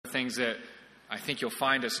things that I think you'll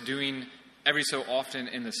find us doing every so often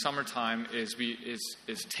in the summertime is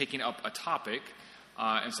taking up a topic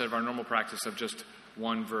instead of our normal practice of just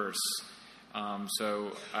one verse.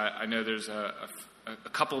 So I know there's a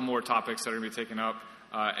couple more topics that are going to be taken up,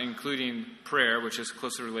 including prayer, which is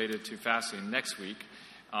closely related to fasting next week.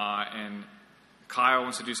 And Kyle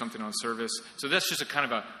wants to do something on service. So that's just a kind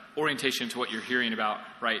of a orientation to what you're hearing about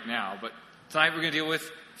right now. But tonight we're going to deal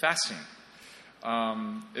with fasting.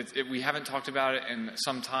 We haven't talked about it in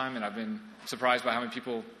some time, and I've been surprised by how many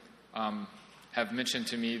people have mentioned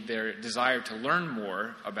to me their desire to learn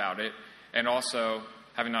more about it, and also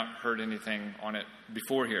having not heard anything on it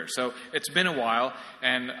before here. So it's been a while,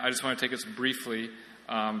 and I just want to take us briefly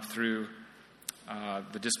through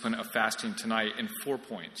the discipline of fasting tonight in 4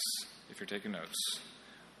 points, if you're taking notes.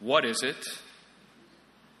 What is it?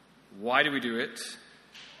 Why do we do it?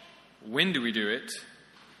 When do we do it?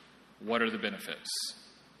 What are the benefits?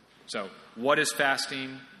 So, what is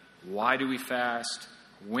fasting? Why do we fast?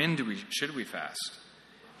 When should we fast?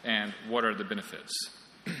 And what are the benefits?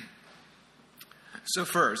 So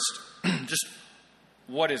first, just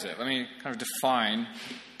what is it? Let me kind of define,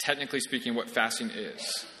 technically speaking, what fasting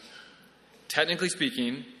is. Technically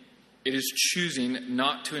speaking, it is choosing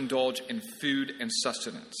not to indulge in food and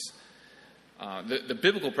sustenance. The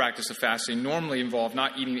biblical practice of fasting normally involved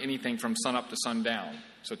not eating anything from sunup to sundown,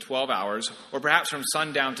 so 12 hours, or perhaps from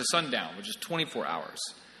sundown to sundown, which is 24 hours.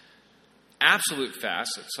 Absolute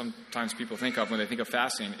fast, that sometimes people think of when they think of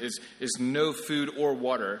fasting, is no food or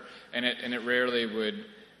water, and it rarely would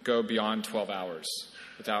go beyond 12 hours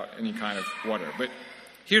without any kind of water. But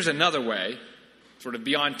here's another way, sort of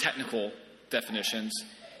beyond technical definitions,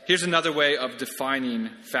 here's another way of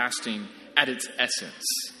defining fasting at its essence.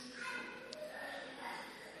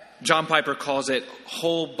 John Piper calls it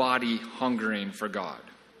whole body hungering for God.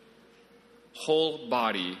 Whole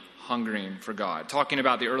body hungering for God. Talking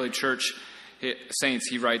about the early church saints,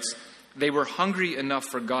 he writes, they were hungry enough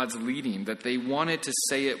for God's leading that they wanted to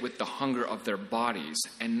say it with the hunger of their bodies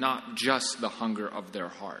and not just the hunger of their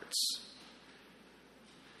hearts.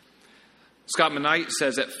 Scott McKnight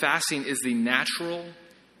says that fasting is the natural,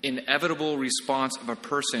 inevitable response of a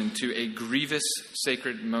person to a grievous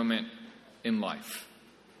sacred moment in life.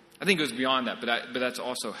 I think it goes beyond that, but that's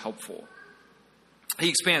also helpful. He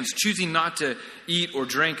expands, choosing not to eat or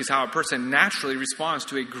drink is how a person naturally responds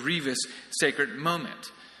to a grievous sacred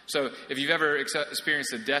moment. So if you've ever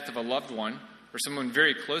experienced the death of a loved one or someone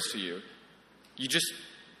very close to you, you're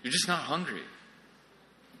just not hungry.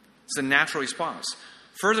 It's a natural response.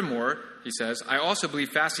 Furthermore, he says, I also believe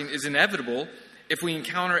fasting is inevitable if we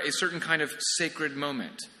encounter a certain kind of sacred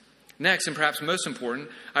moment. Next, and perhaps most important,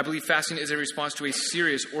 I believe fasting is a response to a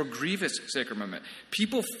serious or grievous sacred moment.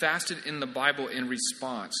 People fasted in the Bible in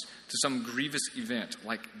response to some grievous event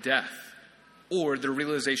like death or the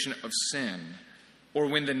realization of sin or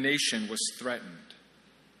when the nation was threatened.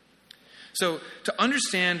 So to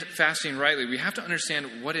understand fasting rightly, we have to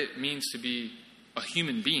understand what it means to be a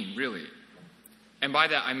human being, really. And by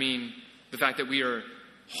that, I mean the fact that we are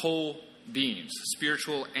whole beings,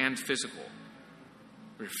 spiritual and physical.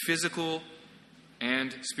 We're physical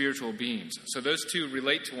and spiritual beings. So those two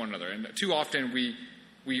relate to one another. And too often we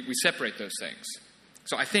separate those things.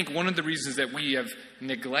 So I think one of the reasons that we have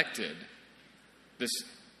neglected this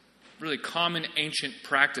really common ancient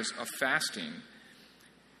practice of fasting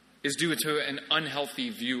is due to an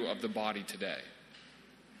unhealthy view of the body today.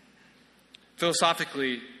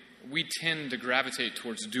 Philosophically, we tend to gravitate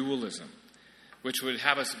towards dualism, which would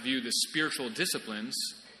have us view the spiritual disciplines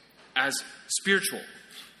as spiritual.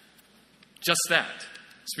 Just that.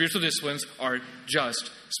 Spiritual disciplines are just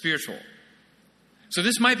spiritual. So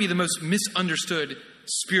this might be the most misunderstood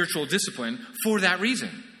spiritual discipline for that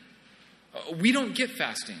reason. We don't get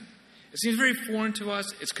fasting. It seems very foreign to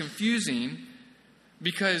us. It's confusing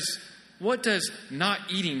because what does not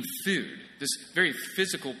eating food, this very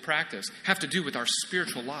physical practice, have to do with our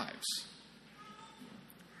spiritual lives?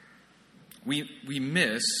 We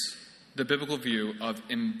miss the biblical view of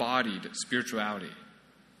embodied spirituality.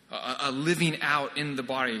 A living out in the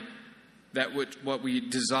body what we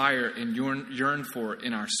desire and yearn for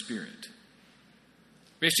in our spirit.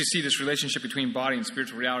 We actually see this relationship between body and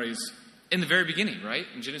spiritual realities in the very beginning, right?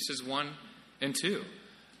 In Genesis 1 and 2.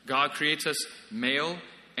 God creates us male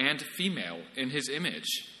and female in his image.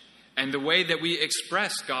 And the way that we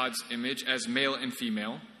express God's image as male and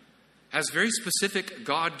female has very specific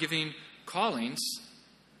God-giving callings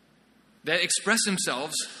that express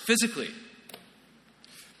themselves physically.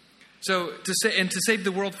 So to save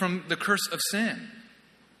the world from the curse of sin,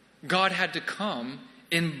 God had to come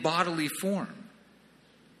in bodily form.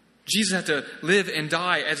 Jesus had to live and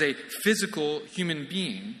die as a physical human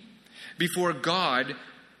being before God,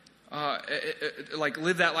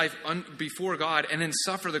 live that life before God, and then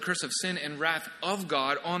suffer the curse of sin and wrath of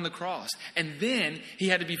God on the cross. And then he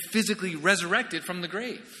had to be physically resurrected from the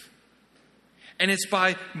grave. And it's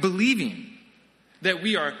by believing that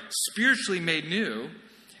we are spiritually made new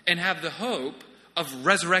and have the hope of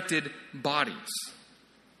resurrected bodies.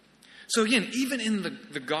 So again, even in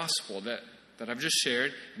the gospel that I've just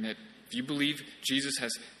shared, and that if you believe Jesus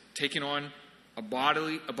has taken on a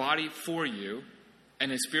body for you,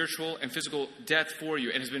 and a spiritual and physical death for you,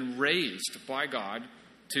 and has been raised by God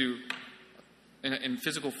in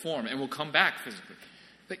physical form, and will come back physically.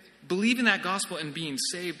 Believing that gospel and being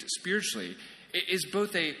saved spiritually is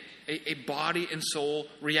both a body and soul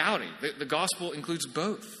reality. The gospel includes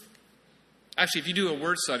both. Actually, if you do a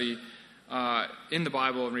word study in the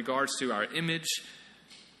Bible in regards to our image,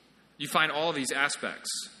 you find all of these aspects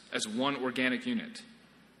as one organic unit.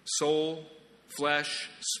 Soul, flesh,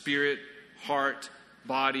 spirit, heart,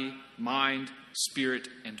 body, mind, spirit,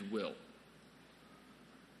 and will.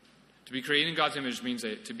 To be created in God's image means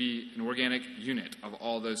to be an organic unit of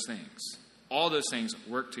all those things. All those things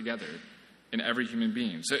work together in every human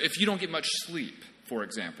being. So if you don't get much sleep, for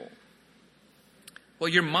example, well,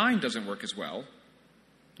 your mind doesn't work as well.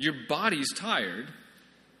 Your body's tired.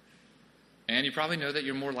 And you probably know that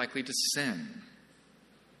you're more likely to sin.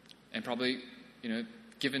 And probably,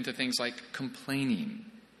 give into things like complaining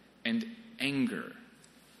and anger.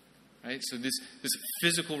 Right? So this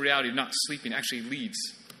physical reality of not sleeping actually leads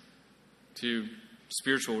to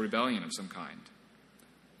spiritual rebellion of some kind.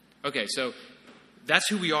 Okay, so that's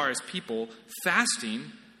who we are as people.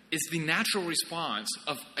 Fasting is the natural response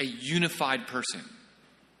of a unified person.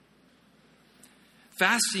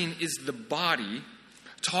 Fasting is the body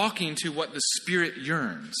talking to what the spirit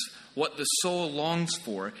yearns, what the soul longs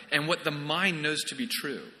for, and what the mind knows to be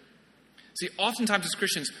true. See, oftentimes as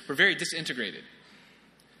Christians, we're very disintegrated.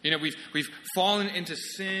 We've fallen into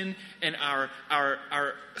sin, and our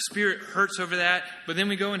spirit hurts over that, but then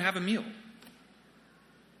we go and have a meal.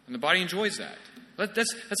 And the body enjoys that.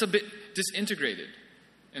 That's a bit disintegrated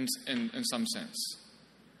in some sense.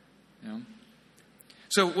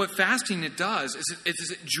 So what fasting does is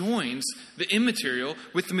it joins the immaterial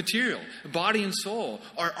with the material. The body and soul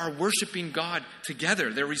are worshiping God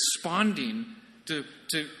together. They're responding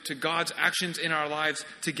to God's actions in our lives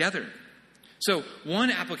together. So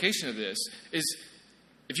one application of this is,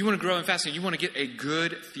 if you want to grow in fasting, you want to get a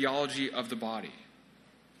good theology of the body.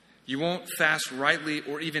 You won't fast rightly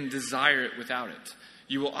or even desire it without it.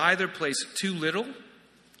 You will either place too little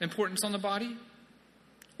importance on the body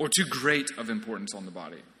or too great of importance on the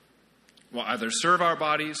body. We'll either serve our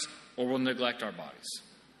bodies or we'll neglect our bodies.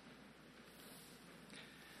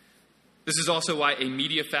 This is also why a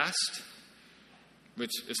media fast,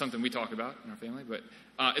 which is something we talk about in our family, but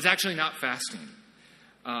it's actually not fasting.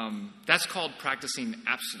 That's called practicing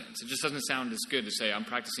abstinence. It just doesn't sound as good to say I'm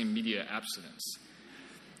practicing media abstinence.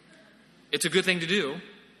 It's a good thing to do,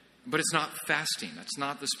 but it's not fasting. That's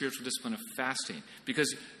not the spiritual discipline of fasting.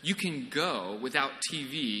 Because you can go without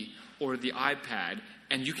TV or the iPad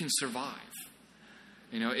and you can survive.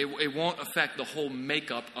 It won't affect the whole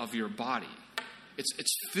makeup of your body.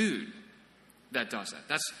 It's food that does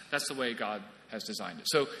that. That's the way God has designed it.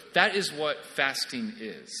 So that is what fasting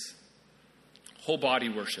is. Whole body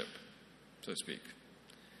worship, so to speak.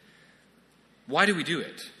 Why do we do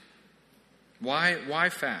it? Why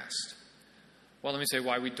fast? Well, let me say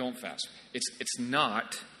why we don't fast. It's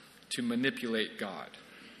not to manipulate God.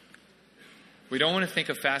 We don't want to think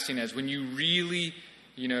of fasting as when you really,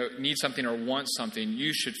 need something or want something,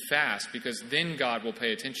 you should fast because then God will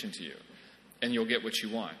pay attention to you and you'll get what you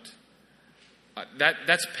want.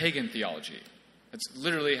 That's pagan theology. That's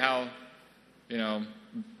literally how,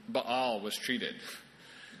 Baal was treated.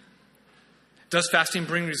 Does fasting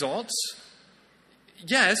bring results?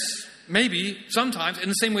 Yes, maybe, sometimes, in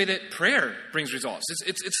the same way that prayer brings results.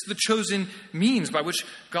 It's the chosen means by which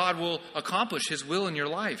God will accomplish His will in your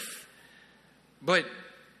life. But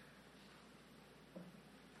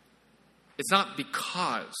it's not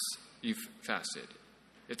because you've fasted.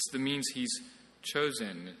 It's the means He's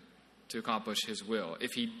chosen to accomplish His will.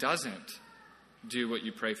 If He doesn't do what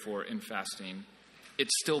you pray for in fasting,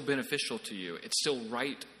 it's still beneficial to you. It's still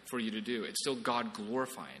right for you to do. It's still God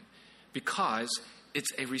glorifying because it's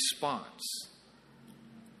a response.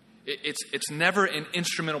 It's never an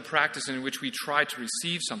instrumental practice in which we try to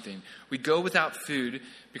receive something. We go without food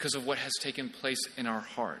because of what has taken place in our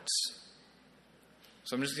hearts.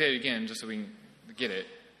 So I'm just going to say it again just so we can get it.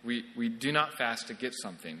 We do not fast to get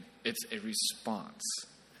something. It's a response.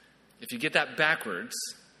 If you get that backwards,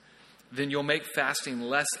 then you'll make fasting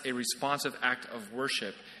less a responsive act of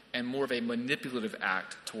worship and more of a manipulative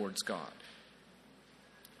act towards God.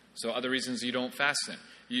 So other reasons you don't fast then.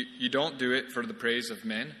 You don't do it for the praise of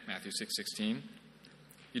men, Matthew 6:16.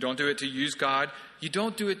 You don't do it to use God. You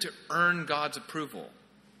don't do it to earn God's approval.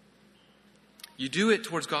 You do it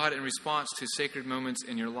towards God in response to sacred moments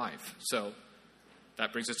in your life. So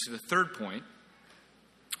that brings us to the third point.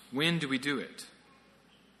 When do we do it?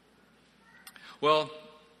 Well,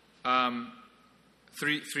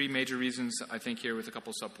 three major reasons, I think, here with a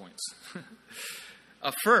couple subpoints.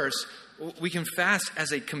 First, we can fast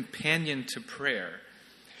as a companion to prayer,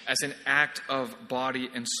 as an act of body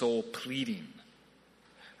and soul pleading.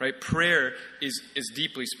 Right? Prayer is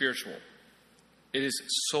deeply spiritual. It is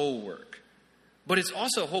soul work. But it's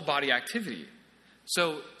also whole body activity.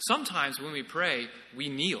 So sometimes when we pray, we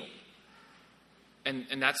kneel. And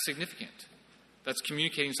that's significant. That's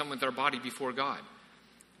communicating something with our body before God.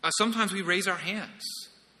 Sometimes we raise our hands.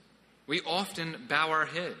 We often bow our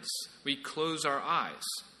heads. We close our eyes.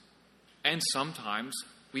 And sometimes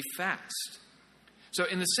we fast. So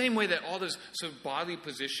in the same way that all those bodily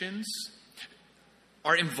positions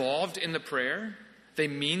are involved in the prayer, they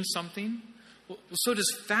mean something, well, so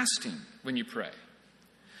does fasting when you pray.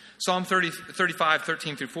 Psalm 35,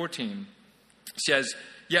 13 through 14 says,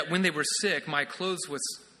 "Yet when they were sick, my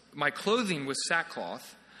clothing was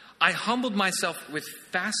sackcloth. I humbled myself with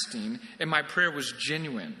fasting, and my prayer was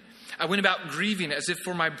genuine. I went about grieving as if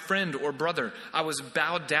for my friend or brother. I was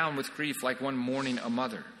bowed down with grief like one mourning a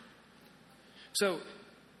mother." So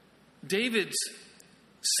David's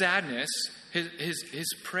sadness,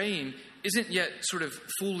 his praying, isn't yet sort of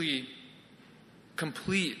fully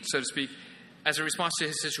complete, so to speak, as a response to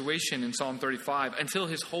his situation in Psalm 35, until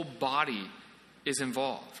his whole body is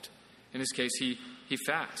involved. In this case, he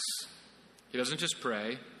fasts. He doesn't just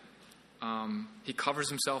pray. He covers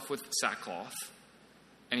himself with sackcloth,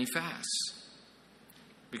 and he fasts.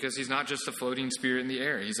 Because he's not just a floating spirit in the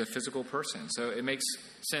air. He's a physical person. So it makes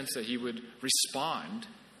sense that he would respond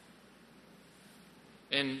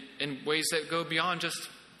in ways that go beyond just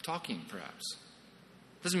talking, perhaps.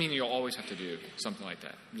 Doesn't mean you'll always have to do something like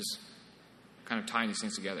that. I'm just kind of tying these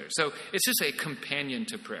things together. So it's just a companion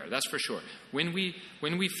to prayer, that's for sure. When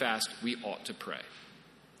we fast, we ought to pray.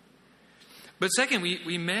 But second,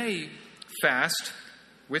 we may fast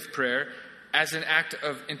with prayer as an act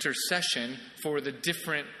of intercession for the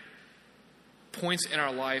different points in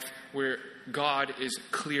our life where God is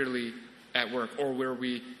clearly at work or where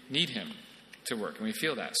we need him to work, and we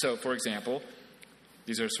feel that. So, for example,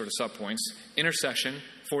 these are sort of subpoints. Intercession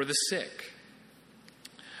for the sick.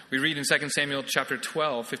 We read in 2 Samuel chapter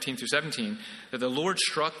 12, 15 through 17, that the Lord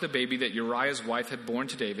struck the baby that Uriah's wife had born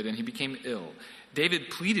to David, and he became ill. David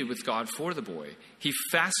pleaded with God for the boy. He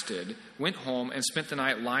fasted, went home, and spent the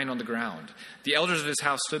night lying on the ground. The elders of his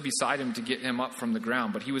house stood beside him to get him up from the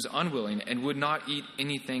ground, but he was unwilling and would not eat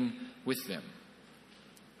anything with them.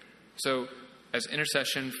 So, as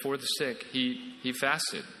intercession for the sick, he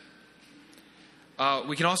fasted.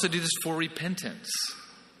 We can also do this for repentance.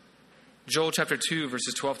 Joel chapter 2,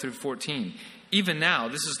 verses 12 through 14. "Even now,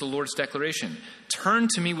 this is the Lord's declaration, turn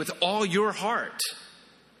to me with all your heart,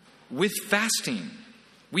 with fasting,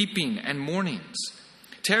 weeping, and mournings.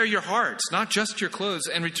 Tear your hearts, not just your clothes,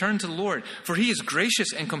 and return to the Lord. For he is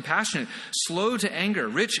gracious and compassionate, slow to anger,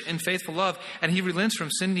 rich in faithful love, and he relents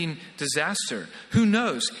from sending disaster. Who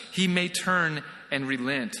knows? He may turn and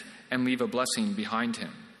relent and leave a blessing behind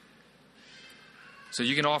him." So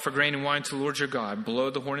you can offer grain and wine to the Lord your God, blow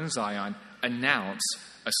the horn in Zion, announce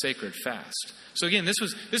a sacred fast. So again, this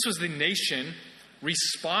was the nation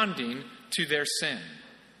responding to their sin.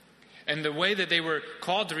 And the way that they were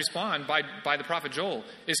called to respond by the prophet Joel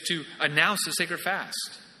is to announce a sacred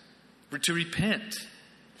fast, to repent.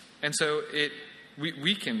 And so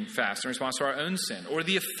we can fast in response to our own sin or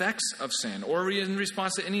the effects of sin, or in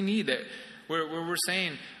response to any need that where we're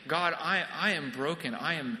saying, God, I am broken.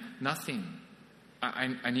 I am nothing.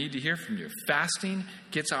 I need to hear from you. Fasting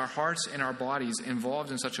gets our hearts and our bodies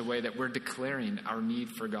involved in such a way that we're declaring our need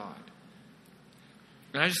for God.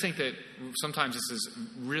 And I just think that sometimes this is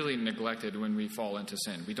really neglected when we fall into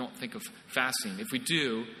sin. We don't think of fasting. If we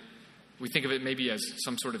do, we think of it maybe as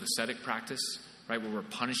some sort of ascetic practice, right, where we're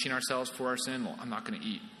punishing ourselves for our sin. Well, I'm not going to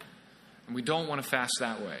eat. And we don't want to fast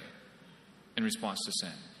that way in response to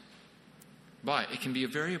sin. But it can be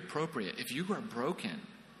very appropriate. If you are broken,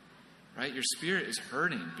 right, your spirit is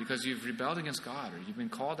hurting because you've rebelled against God, or you've been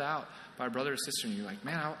called out by a brother or sister, and you're like,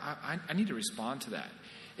 man, I need to respond to that.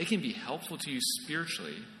 It can be helpful to you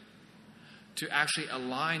spiritually to actually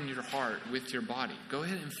align your heart with your body. Go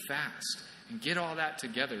ahead and fast and get all that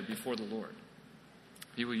together before the Lord.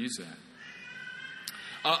 He will use that.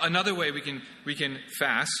 Another way we can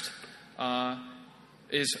fast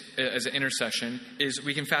is as an intercession is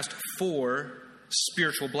we can fast for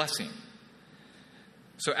spiritual blessing.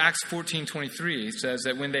 So Acts 14:23 says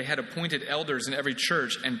that when they had appointed elders in every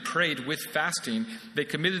church and prayed with fasting, they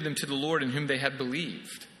committed them to the Lord in whom they had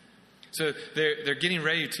believed. So they're getting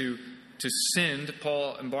ready to send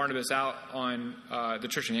Paul and Barnabas out on, the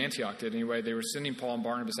church in Antioch did anyway. They were sending Paul and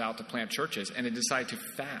Barnabas out to plant churches, and they decided to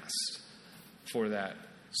fast for that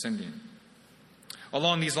sending.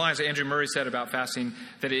 Along these lines, Andrew Murray said about fasting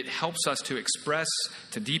that it helps us to express,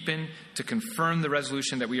 to deepen, to confirm the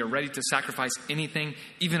resolution that we are ready to sacrifice anything,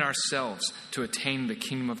 even ourselves, to attain the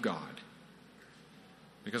kingdom of God.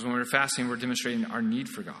 Because when we're fasting, we're demonstrating our need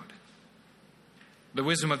for God. The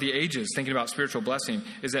wisdom of the ages, thinking about spiritual blessing,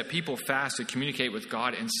 is that people fast to communicate with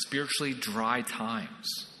God in spiritually dry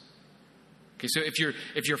times. Okay, so if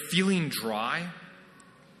you're feeling dry,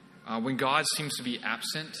 when God seems to be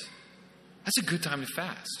absent, that's a good time to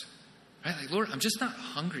fast. Right? Like, Lord, I'm just not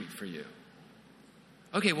hungry for you.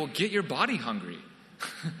 Okay, well, get your body hungry.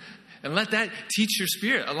 And let that teach your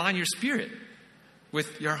spirit, align your spirit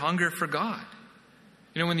with your hunger for God.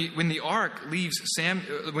 You know, when the ark leaves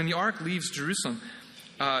Jerusalem,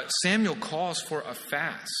 Samuel calls for a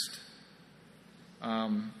fast.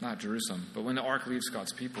 Not Jerusalem, but when the ark leaves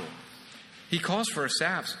God's people, he calls for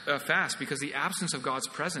a fast because the absence of God's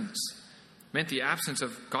presence meant the absence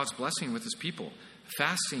of God's blessing with his people.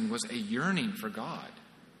 Fasting was a yearning for God,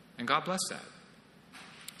 and God blessed that.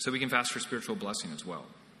 So we can fast for spiritual blessing as well.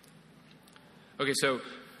 Okay, so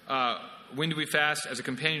when do we fast? As a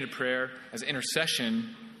companion to prayer, as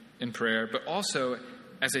intercession in prayer, but also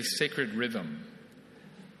as a sacred rhythm.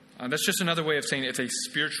 That's just another way of saying it's a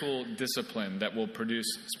spiritual discipline that will produce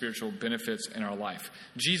spiritual benefits in our life.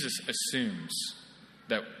 Jesus assumes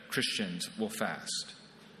that Christians will fast.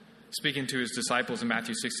 Speaking to his disciples in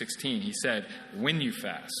Matthew 6:16, he said, when you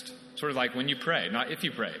fast. Sort of like when you pray, not if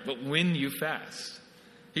you pray, but when you fast.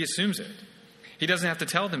 He assumes it. He doesn't have to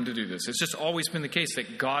tell them to do this. It's just always been the case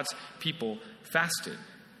that God's people fasted.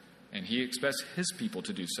 And he expects his people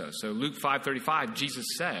to do so. So Luke 5:35, Jesus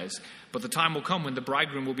says, but the time will come when the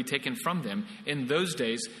bridegroom will be taken from them. In those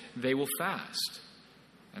days, they will fast.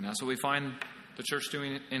 And that's what we find the church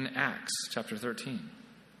doing in Acts chapter 13.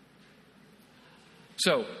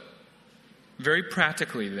 So, very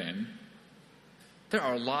practically then, there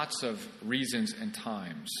are lots of reasons and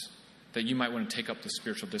times that you might want to take up the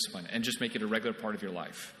spiritual discipline and just make it a regular part of your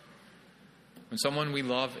life. When someone we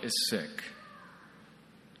love is sick,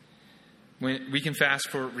 when we can fast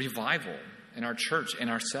for revival in our church and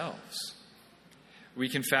ourselves. We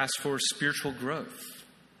can fast for spiritual growth.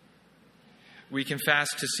 We can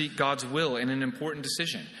fast to seek God's will in an important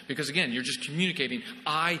decision. Because again, you're just communicating,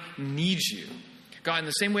 I need you. God, in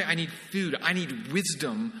the same way I need food, I need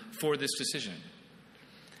wisdom for this decision.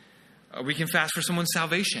 We can fast for someone's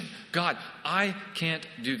salvation. God, I can't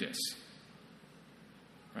do this.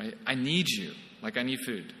 Right? I need you, like I need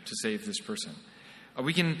food to save this person.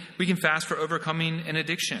 We can fast for overcoming an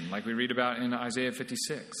addiction, like we read about in Isaiah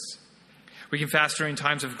 56. We can fast during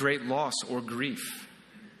times of great loss or grief,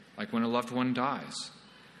 like when a loved one dies.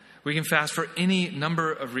 We can fast for any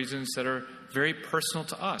number of reasons that are very personal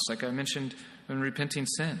to us, like I mentioned when repenting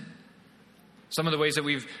sin. Some of the ways that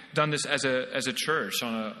we've done this as a church,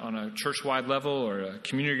 on a church-wide level or a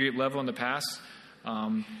community level in the past,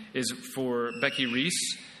 is for Becky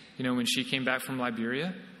Reese, when she came back from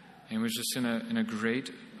Liberia and was just in a great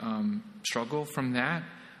struggle from that.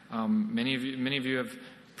 Many of you have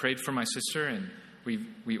prayed for my sister, and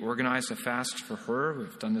we organized a fast for her.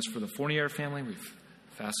 We've done this for the Fournier family. We've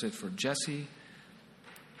fasted for Jesse.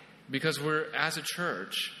 Because we're, as a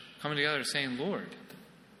church, coming together saying, Lord,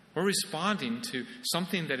 we're responding to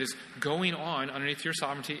something that is going on underneath your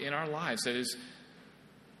sovereignty in our lives. That is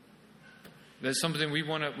something we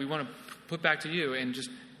want to put back to you, and just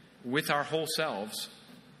with our whole selves,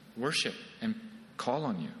 worship and call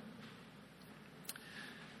on you.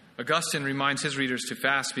 Augustine reminds his readers to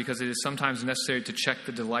fast because it is sometimes necessary to check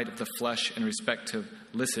the delight of the flesh in respect to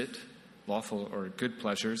licit, lawful or good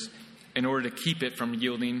pleasures, in order to keep it from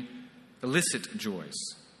yielding illicit joys.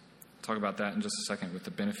 Talk about that in just a second with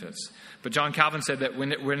the benefits. But John Calvin said that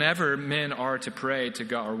whenever men are to pray to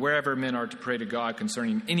God, or wherever men are to pray to God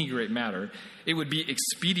concerning any great matter, it would be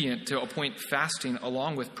expedient to appoint fasting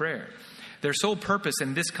along with prayer. Their sole purpose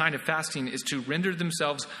in this kind of fasting is to render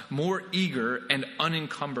themselves more eager and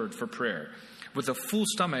unencumbered for prayer. With a full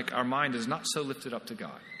stomach, our mind is not so lifted up to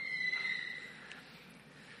God.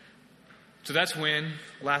 So that's when,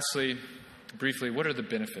 lastly, briefly, what are the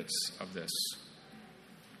benefits of this?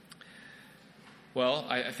 Well,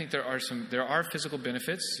 I think there are physical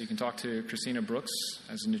benefits. You can talk to Christina Brooks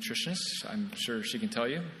as a nutritionist. I'm sure she can tell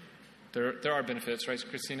you. There are benefits, right,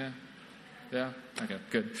 Christina? Yeah? Okay,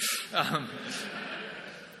 good.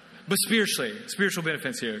 But spiritual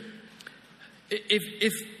benefits here.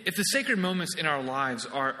 If the sacred moments in our lives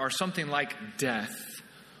are something like death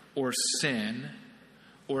or sin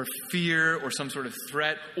or fear or some sort of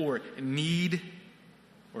threat or need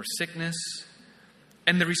or sickness,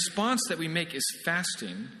 and the response that we make is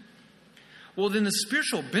fasting, well, then the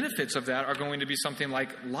spiritual benefits of that are going to be something like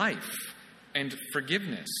life and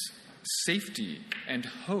forgiveness, safety and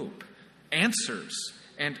hope, answers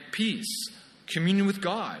and peace, communion with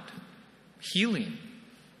God, healing,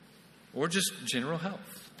 or just general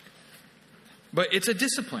health. But it's a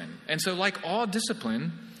discipline. And so like all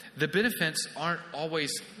discipline, the benefits aren't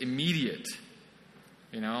always immediate.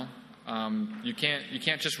 You know, you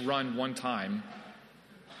can't just run one time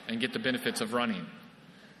and get the benefits of running.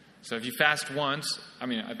 So if you fast once, I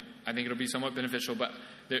think it'll be somewhat beneficial, but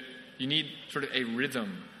you need sort of a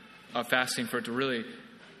rhythm of fasting for it to really,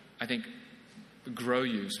 I think, grow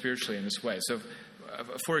you spiritually in this way. So,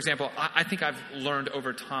 for example, I think I've learned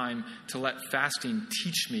over time to let fasting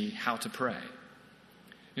teach me how to pray.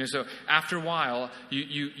 You know, so after a while,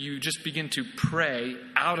 you just begin to pray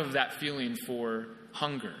out of that feeling for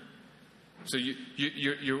hunger. So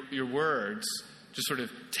your words just sort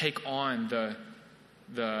of take on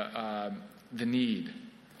the need,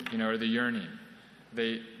 you know, or the yearning.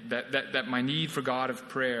 That my need for God of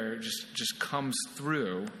prayer just comes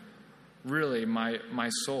through really my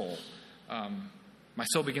soul. My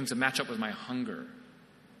soul begins to match up with my hunger.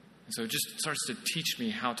 And so it just starts to teach me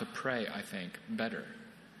how to pray, I think, better.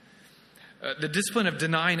 The discipline of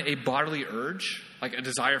denying a bodily urge, like a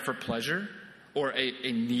desire for pleasure, or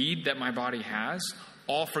a need that my body has,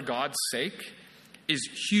 all for God's sake, is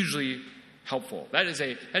hugely helpful. That is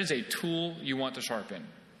a tool you want to sharpen.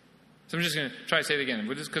 So I'm just going to try to say it again,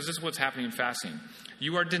 because this is what's happening in fasting.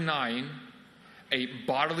 You are denying a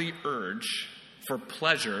bodily urge for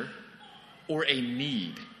pleasure or a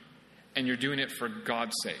need, and you're doing it for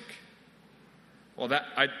God's sake. Well,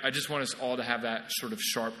 I just want us all to have that sort of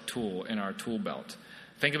sharp tool in our tool belt.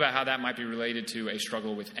 Think about how that might be related to a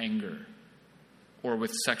struggle with anger or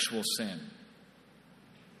with sexual sin.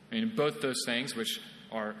 I mean, both those things, which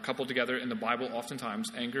are coupled together in the Bible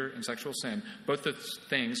oftentimes, anger and sexual sin, both those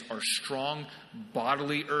things are strong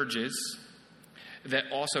bodily urges that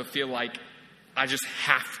also feel like I just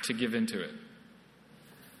have to give into it.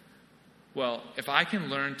 Well, if I can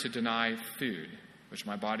learn to deny food, which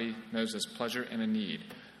my body knows as pleasure and a need,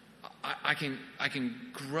 I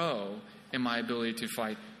can grow in my ability to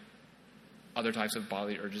fight other types of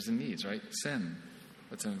bodily urges and needs, right? Sin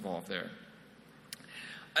that's involved there.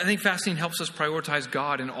 I think fasting helps us prioritize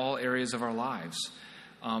God in all areas of our lives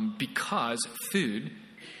because food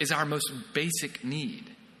is our most basic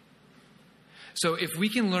need. So if we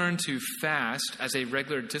can learn to fast as a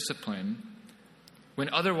regular discipline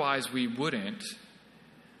when otherwise we wouldn't,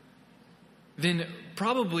 then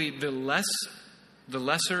probably the less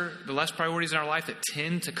priorities in our life that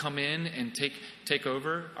tend to come in and take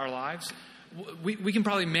over our lives, we can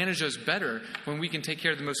probably manage those better when we can take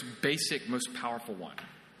care of the most basic, most powerful one.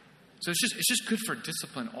 So it's just good for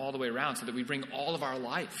discipline all the way around so that we bring all of our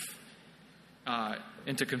life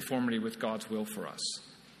into conformity with God's will for us.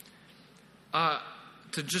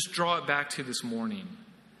 To just draw it back to this morning,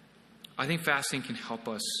 I think fasting can help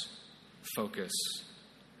us focus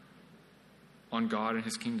on God and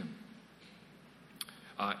His kingdom.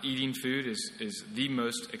 Eating food is the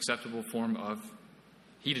most acceptable form of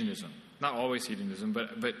hedonism. Not always hedonism,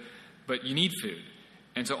 but you need food.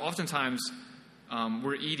 And so oftentimes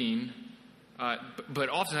we're eating, but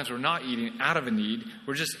oftentimes we're not eating out of a need.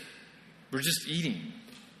 We're just eating.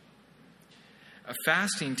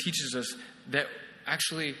 Fasting teaches us that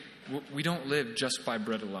actually we don't live just by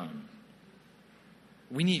bread alone.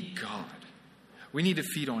 We need God. We need to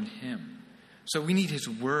feed on Him. So we need His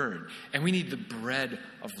Word, and we need the bread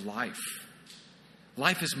of life.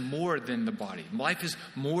 Life is more than the body. Life is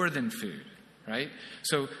more than food, right?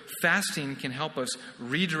 So fasting can help us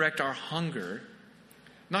redirect our hunger,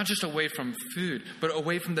 not just away from food, but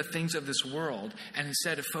away from the things of this world, and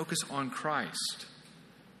instead to focus on Christ,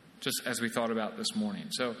 just as we thought about this morning.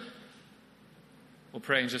 So we'll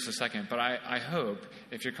pray in just a second, but I hope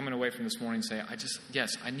if you're coming away from this morning, say,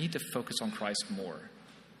 I need to focus on Christ more.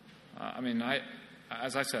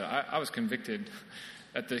 As I said, I was convicted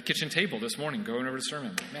at the kitchen table this morning going over the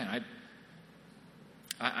sermon. Man,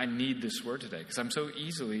 I need this word today because I'm so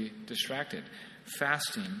easily distracted.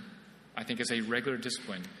 Fasting, I think, as a regular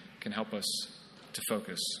discipline can help us to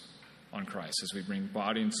focus. on Christ as we bring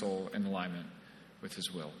body and soul in alignment with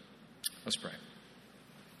his will. Let's pray.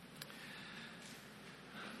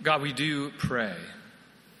 God, we do pray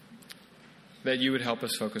that you would help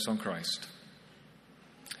us focus on Christ.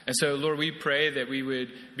 And so, Lord, we pray that we would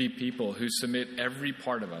be people who submit every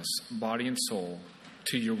part of us, body and soul,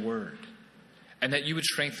 to your word. And that you would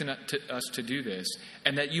strengthen us to do this.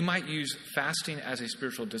 And that you might use fasting as a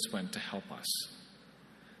spiritual discipline to help us.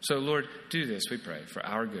 So, Lord, do this, we pray, for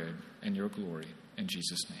our good and your glory. In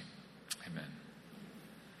Jesus' name, amen.